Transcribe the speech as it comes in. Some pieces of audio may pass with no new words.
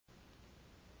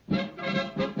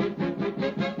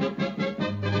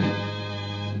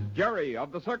Jerry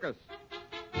of the Circus.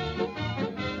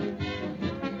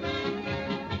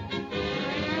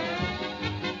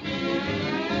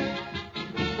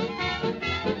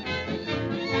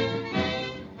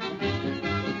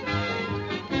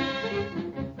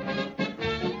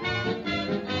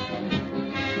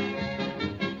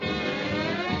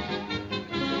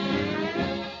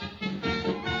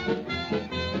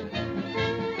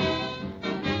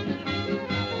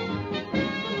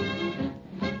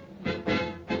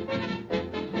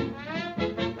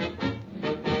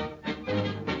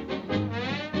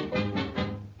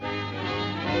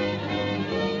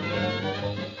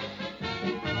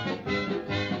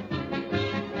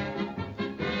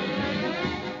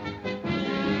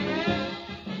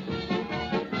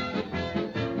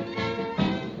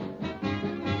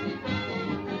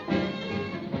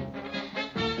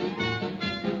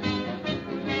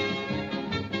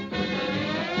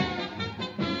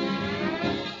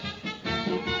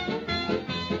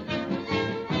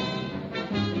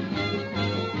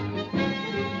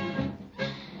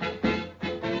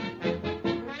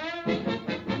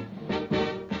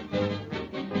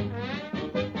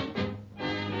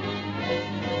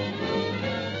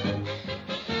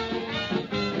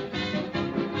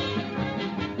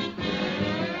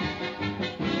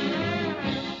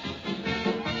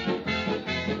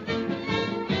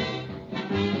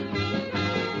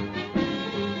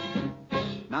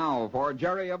 Now for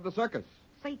Jerry of the Circus.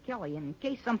 Say, Kelly, in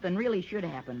case something really should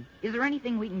happen, is there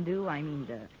anything we can do,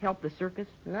 to help the circus?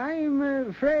 I'm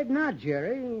afraid not,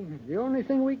 Jerry. The only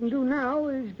thing we can do now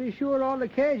is be sure all the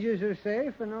cages are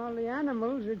safe and all the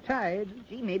animals are tied.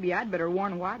 Gee, maybe I'd better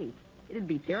warn Waddy. It'd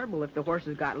be terrible if the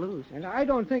horses got loose. And I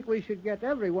don't think we should get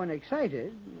everyone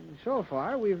excited. So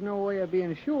far, we've no way of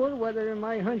being sure whether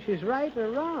my hunch is right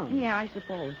or wrong. Yeah, I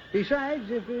suppose. Besides,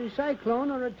 if a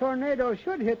cyclone or a tornado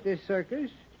should hit this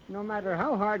circus, no matter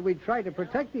how hard we try to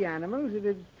protect the animals,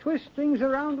 it'd twist things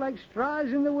around like straws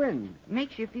in the wind.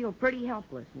 Makes you feel pretty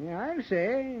helpless. Yeah, I'll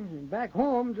say. Back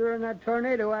home, during that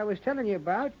tornado I was telling you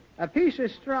about, a piece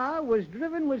of straw was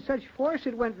driven with such force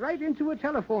it went right into a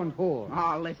telephone pole.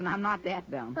 Oh, listen, I'm not that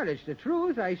dumb. But it's the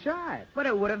truth. I saw it. But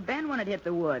it would have been when it hit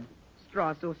the wood.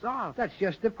 Straw's so soft. That's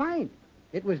just the point.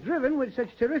 It was driven with such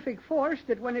terrific force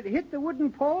that when it hit the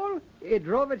wooden pole, it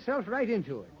drove itself right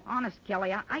into it. Honest,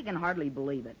 Kelly, I can hardly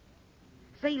believe it.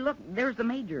 Say, look, there's the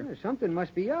Major. Yeah, something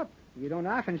must be up. You don't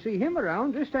often see him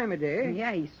around this time of day.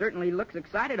 Yeah, he certainly looks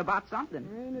excited about something.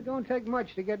 And it don't take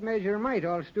much to get Major Mite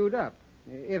all stewed up.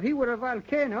 If he were a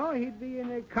volcano, he'd be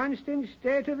in a constant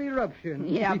state of eruption.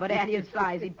 Yeah, but at his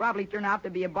size, he'd probably turn out to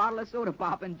be a bottle of soda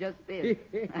pop and just this.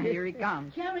 Here he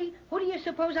comes. Jerry, who do you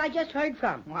suppose I just heard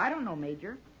from? Well, I don't know,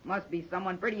 Major. Must be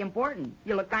someone pretty important.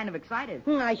 You look kind of excited.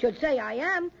 I should say I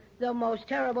am. The most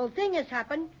terrible thing has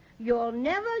happened. You'll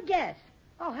never guess.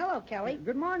 Oh, hello, Kelly.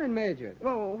 Good morning, Major.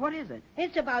 Well, what is it?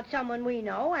 It's about someone we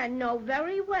know and know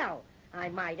very well, I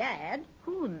might add.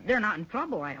 Ooh, they're not in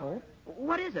trouble, I hope.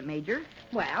 What is it, Major?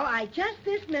 Well, I just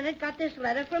this minute got this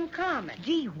letter from Carmen.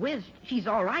 Gee whiz, she's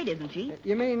all right, isn't she?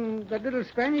 You mean that little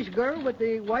Spanish girl with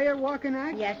the wire-walking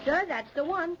act? Yes, sir, that's the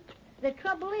one. The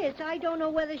trouble is, I don't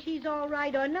know whether she's all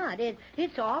right or not.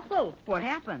 It's awful. What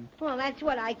happened? Well, that's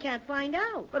what I can't find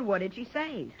out. But what did she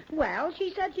say? Well,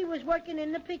 she said she was working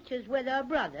in the pictures with her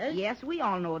brothers. Yes, we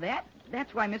all know that.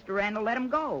 That's why Mr. Randall let him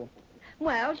go.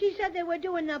 Well, she said they were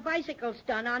doing a bicycle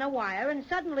stunt on a wire, and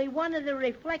suddenly one of the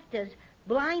reflectors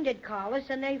blinded Carlos,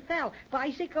 and they fell,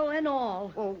 bicycle and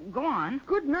all. Oh, go on.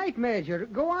 Good night, Major.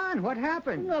 Go on. What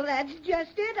happened? Well, that's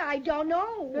just it. I don't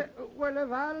know. Well,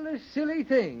 of all the silly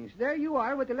things. There you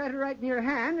are with the letter right in your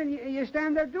hand, and you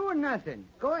stand there doing nothing.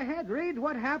 Go ahead, read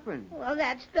what happened. Well,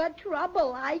 that's the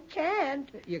trouble. I can't.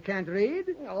 You can't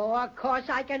read? Oh, of course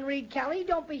I can read, Kelly.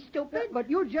 Don't be stupid. But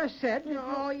you just said...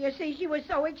 Oh, you see, she was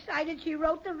so excited she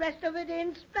wrote the rest of it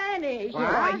in Spanish.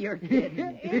 Why, you're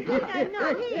kidding.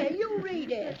 No, here, you read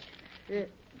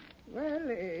it. Well,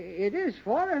 it is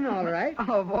foreign, all right.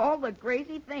 Of all the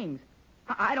crazy things,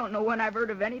 I don't know when I've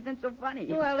heard of anything so funny.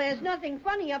 Well, there's nothing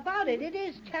funny about it. It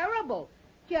is terrible.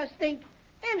 Just think,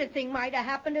 anything might have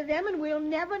happened to them, and we'll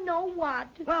never know what.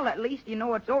 Well, at least you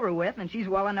know it's over with, and she's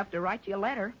well enough to write you a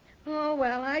letter. Oh,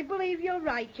 well, I believe you're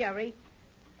right, Jerry.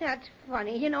 That's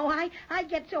funny. You know, I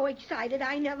get so excited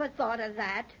I never thought of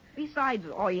that. Besides,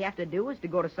 all you have to do is to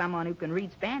go to someone who can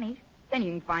read Spanish. Then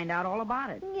you can find out all about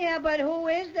it. Yeah, but who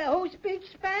is there? Who speaks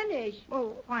Spanish?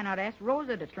 Well, why not ask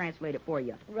Rosa to translate it for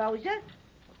you? Rosa?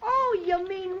 Oh, you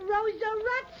mean Rosa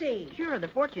Ruzzi? Sure, the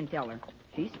fortune teller.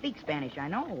 She speaks Spanish, I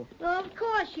know. Well, of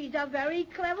course, she's a very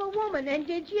clever woman.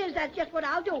 Indeed, she is. That's just what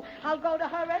I'll do. I'll go to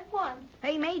her at once.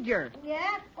 Hey, Major,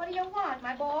 Yeah? What do you want,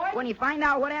 my boy? when you find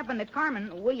out what happened to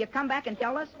Carmen, will you come back and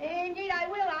tell us? Indeed, I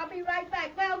will. I'll be right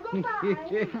back. Well, goodbye.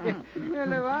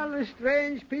 Well, of all the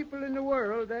strange people in the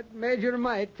world, that Major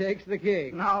Mite takes the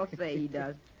king. I'll say he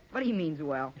does. But he means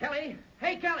well. Kelly?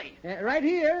 Hey, Kelly. Right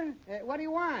here. What do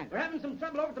you want? We're having some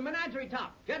trouble over at the menagerie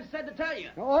top. Judge said to tell you.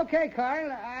 Okay,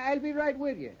 Carl. I'll be right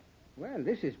with you. Well,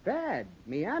 this is bad.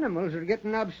 Me animals are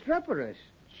getting obstreperous.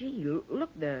 Gee, look,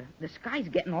 the sky's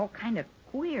getting all kind of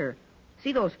queer.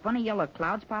 See those funny yellow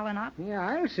clouds piling up? Yeah,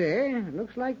 I'll say.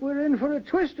 Looks like we're in for a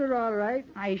twister, all right.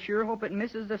 I sure hope it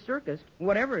misses the circus,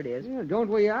 whatever it is. Yeah, don't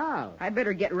we all? I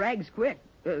better get rags quick.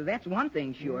 That's one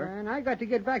thing, sure. Yeah, and I got to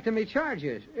get back to me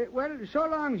charges. Well, so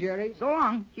long, Jerry. So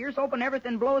long. Here's hoping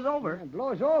everything blows over. Yeah,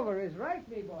 blows over is right,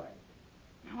 me boy.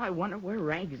 Now I wonder where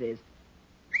Rags is.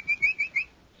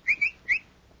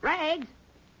 Rags?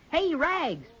 Hey,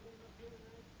 Rags.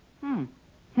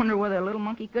 Wonder where the little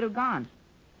monkey could have gone.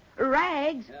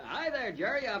 Rags? Hi there,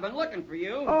 Jerry. I've been looking for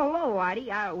you. Oh, hello, Whitey.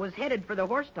 I was headed for the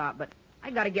horse top, but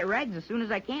I got to get Rags as soon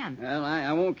as I can. Well,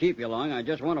 I won't keep you long. I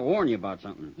just want to warn you about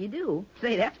something. You do?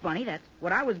 Say, that's funny. That's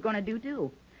what I was going to do,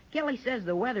 too. Kelly says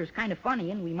the weather's kind of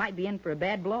funny and we might be in for a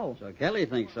bad blow. So Kelly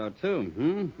thinks so,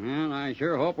 too. Well, I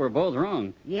sure hope we're both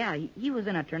wrong. Yeah, he was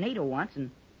in a tornado once,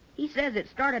 and he says it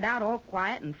started out all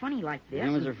quiet and funny like this. I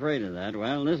was afraid of that.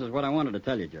 Well, this is what I wanted to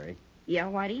tell you, Jerry. Yeah,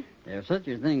 Whitey? If such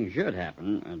a thing should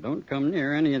happen, don't come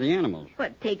near any of the animals.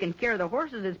 But taking care of the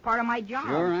horses is part of my job.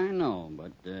 Sure, I know.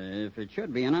 But if it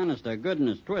should be an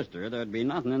honest-to-goodness twister, there'd be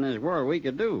nothing in this world we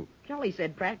could do. Kelly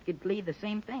said practically the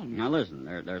same thing. Now, listen,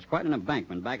 there's quite an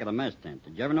embankment back of the mess tent.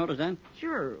 Did you ever notice that?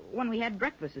 Sure, when we had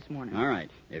breakfast this morning. All right.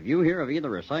 If you hear of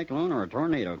either a cyclone or a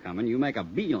tornado coming, you make a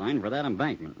beeline for that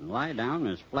embankment and lie down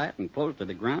as flat and close to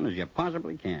the ground as you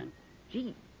possibly can.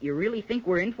 Gee, you really think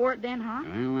we're in for it then, huh?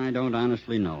 Well, I don't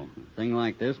honestly know. A thing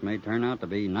like this may turn out to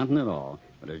be nothing at all,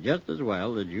 but it's just as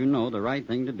well that you know the right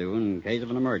thing to do in case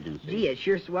of an emergency. Gee, it's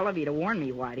sure swell of you to warn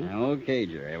me, Whitey. Okay,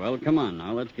 Jerry. Well, come on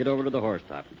now. Let's get over to the horse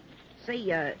top. Say,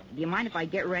 do you mind if I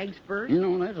get Rags first?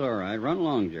 No, that's all right. Run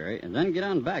along, Jerry, and then get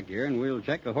on back here and we'll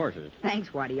check the horses. Thanks,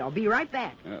 Whitey. I'll be right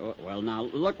back. Well, now,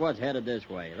 look what's headed this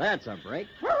way. That's a break.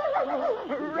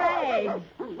 Rags!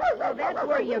 So that's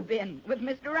where you've been, with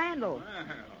Mr. Randall.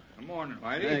 Good morning,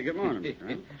 Whitey. Hey, good morning, Mr.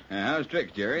 Randall. How's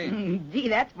tricks, Jerry? Gee,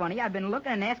 that's funny. I've been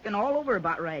looking and asking all over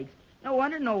about Rags. No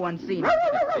wonder no one's seen him.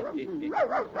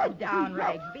 Sit down,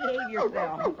 Rags. Behave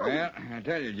yourself. Well, I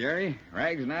tell you, Jerry,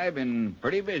 Rags and I have been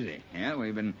pretty busy. Yeah,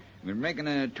 we've been making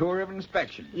a tour of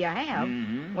inspection. You have?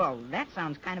 Mhm. Well, that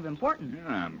sounds kind of important.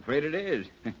 Yeah, I'm afraid it is.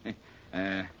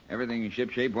 Everything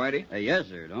shipshape, Whitey? Yes,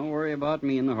 sir. Don't worry about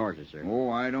me and the horses, sir. Oh,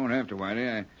 I don't have to,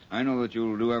 Whitey. I know that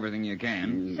you'll do everything you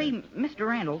can. Say, Mr.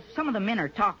 Randall, some of the men are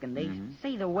talking. They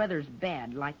say the weather's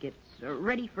bad, like it's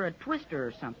ready for a twister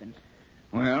or something.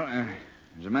 Well,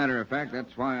 as a matter of fact,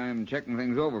 that's why I'm checking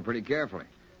things over pretty carefully.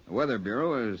 The Weather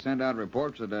Bureau has sent out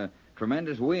reports that a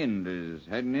tremendous wind is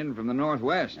heading in from the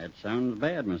northwest. That sounds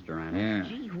bad, Mr. Randall. Yeah.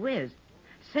 Gee whiz.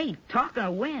 Say, talking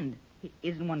of wind,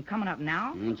 isn't one coming up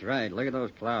now? That's right. Look at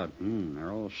those clouds.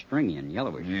 They're all stringy and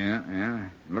yellowish. Yeah.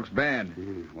 Looks bad.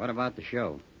 What about the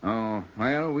show? Oh,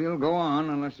 well, we'll go on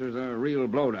unless there's a real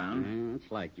blowdown. It's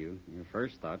like you. Your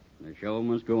first thought, the show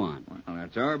must go on. Well,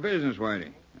 that's our business,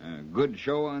 Whitey. A good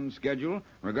show on schedule,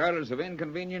 regardless of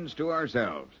inconvenience to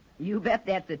ourselves. You bet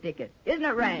that's a ticket. Isn't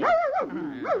it, Rags?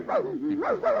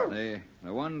 The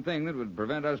one thing that would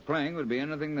prevent us playing would be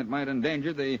anything that might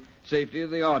endanger the safety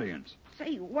of the audience.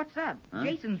 Say, what's up? Huh?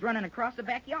 Jason's running across the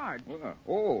backyard.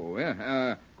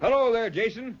 Yeah. Hello there,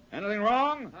 Jason. Anything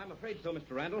wrong? I'm afraid so,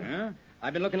 Mr. Randall. Yeah?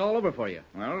 I've been looking all over for you.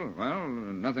 Well,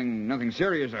 nothing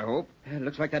serious, I hope. It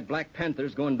looks like that Black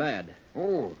Panther's going bad.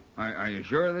 Oh, are you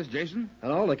sure of this, Jason?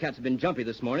 Well, all the cats have been jumpy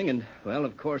this morning, and, well,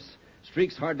 of course,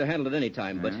 Streak's hard to handle at any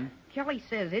time, but... Kelly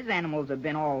says his animals have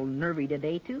been all nervy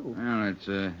today, too. Well, it's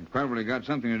probably got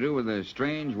something to do with the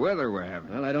strange weather we're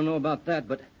having. Well, I don't know about that,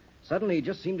 but suddenly he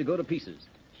just seemed to go to pieces.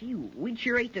 Gee, we'd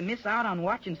sure hate to miss out on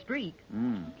watching Streak.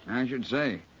 I should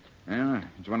say. Yeah,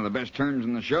 it's one of the best turns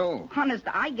in the show. Honest,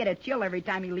 I get a chill every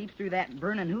time he leaps through that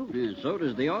burning hoop. Yeah, so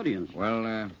does the audience.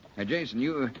 Well, Jason,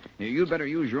 you'd better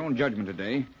use your own judgment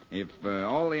today. If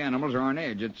all the animals are on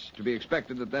edge, it's to be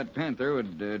expected that panther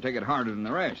would take it harder than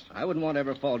the rest. I wouldn't want to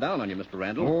ever fall down on you, Mr.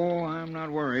 Randall. Oh, I'm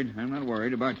not worried. I'm not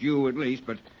worried about you, at least,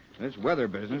 but this weather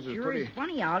business is Sure pretty... is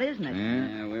funny out, isn't it?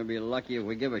 Yeah. We'll be lucky if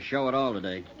we give a show at all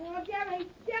today. Oh, Jerry.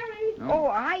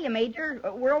 Oh, hiya, Major.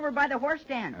 We're over by the horse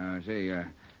stand.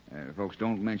 Folks,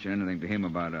 don't mention anything to him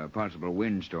about a possible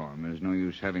windstorm. There's no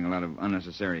use having a lot of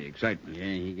unnecessary excitement. Yeah,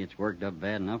 he gets worked up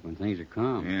bad enough when things are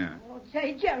calm. Yeah. Oh,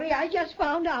 say, Jerry, I just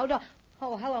found out.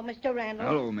 Oh, hello, Mr. Randall.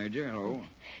 Hello, Major. Hello.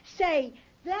 Say,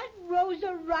 that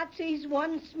Rosa Rotzi's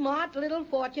one smart little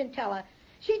fortune teller.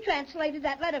 She translated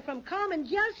that letter from Carmen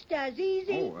just as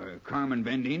easy. Oh, Carmen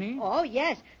Bendini? Oh,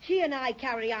 yes. She and I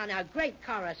carry on a great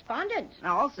correspondence.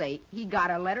 I'll say he got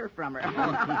a letter from her.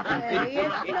 Hey,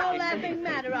 it's no laughing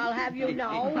matter, I'll have you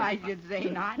know. I should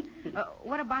say not.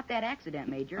 What about that accident,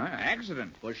 Major?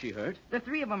 Accident. Was she hurt? The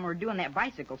three of them were doing that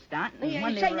bicycle stunt. And Yeah,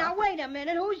 when they say, were now, wait a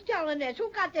minute. Who's telling this?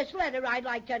 Who got this letter, I'd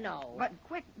like to know. But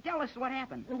quick, tell us what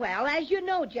happened. Well, as you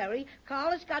know, Jerry,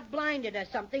 Carlos got blinded or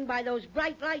something by those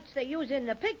bright lights they use in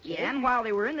the pictures. Yeah, and while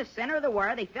they were in the center of the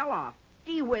wire, they fell off.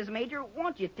 Gee whiz, Major,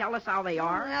 won't you tell us how they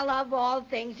are? Well, of all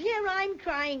things, here I'm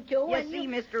trying to. You and see,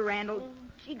 Mr. Randall,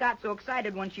 she got so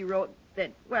excited when she wrote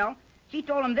that, well, she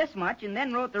told him this much and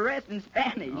then wrote the rest in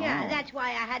Spanish. Yeah, that's why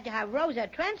I had to have Rosa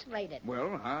translate it.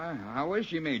 Well, how is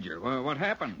she, Major? What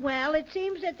happened? Well, it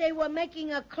seems that they were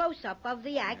making a close-up of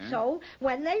the act, so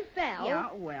when they fell, Yeah,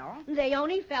 well, they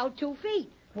only fell 2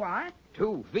 feet. what?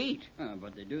 2 feet.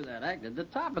 But they do that act at the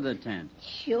top of the tent.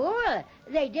 Sure,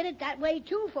 they did it that way,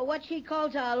 too, for what she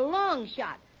calls a long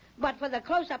shot. But for the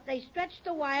close-up, they stretched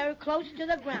the wire close to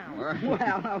the ground.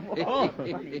 Well,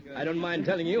 I don't mind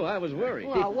telling you, I was worried.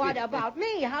 Well, what about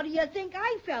me? How do you think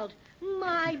I felt?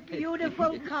 My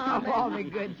beautiful of all Carmen. the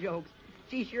good jokes.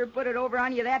 She sure put it over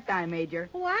on you that time, Major.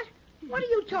 What? What are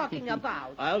you talking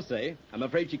about? I'll say. I'm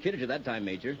afraid she kidded you that time,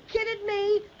 Major. Kidded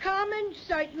me? Carmen?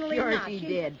 Certainly Sure not. she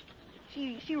did.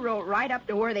 She wrote right up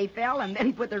to where they fell and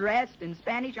then put the rest in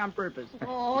Spanish on purpose.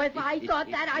 Oh, if I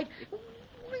thought that, I'm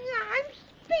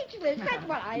speechless. That's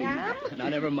what I am. Now,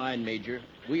 never mind, Major.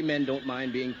 We men don't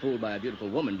mind being fooled by a beautiful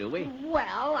woman, do we?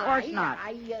 Well, Of course not.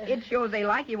 It shows they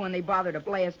like you when they bother to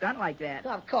play a stunt like that.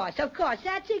 Of course.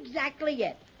 That's exactly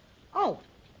it. Oh,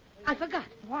 I forgot.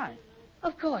 What?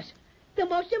 Of course. The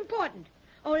most important.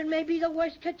 Oh, it may be the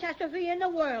worst catastrophe in the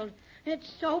world.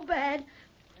 It's so bad.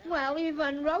 Well,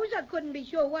 even Rosa couldn't be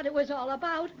sure what it was all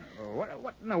about.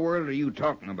 What in the world are you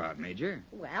talking about, Major?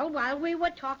 Well, while we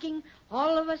were talking,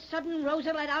 all of a sudden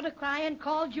Rosa let out a cry and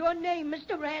called your name,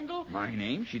 Mr. Randall. My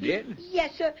name? She did?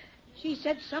 Yes, sir. She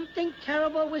said something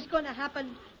terrible was going to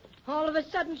happen. All of a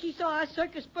sudden, she saw our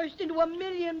circus burst into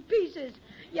 1,000,000 pieces.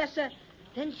 Yes, sir.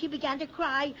 Then she began to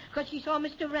cry because she saw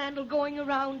Mr. Randall going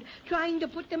around trying to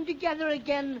put them together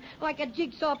again like a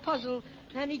jigsaw puzzle,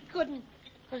 and he couldn't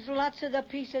because lots of the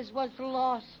pieces was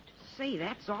lost. Say,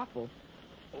 that's awful.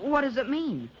 What does it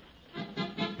mean?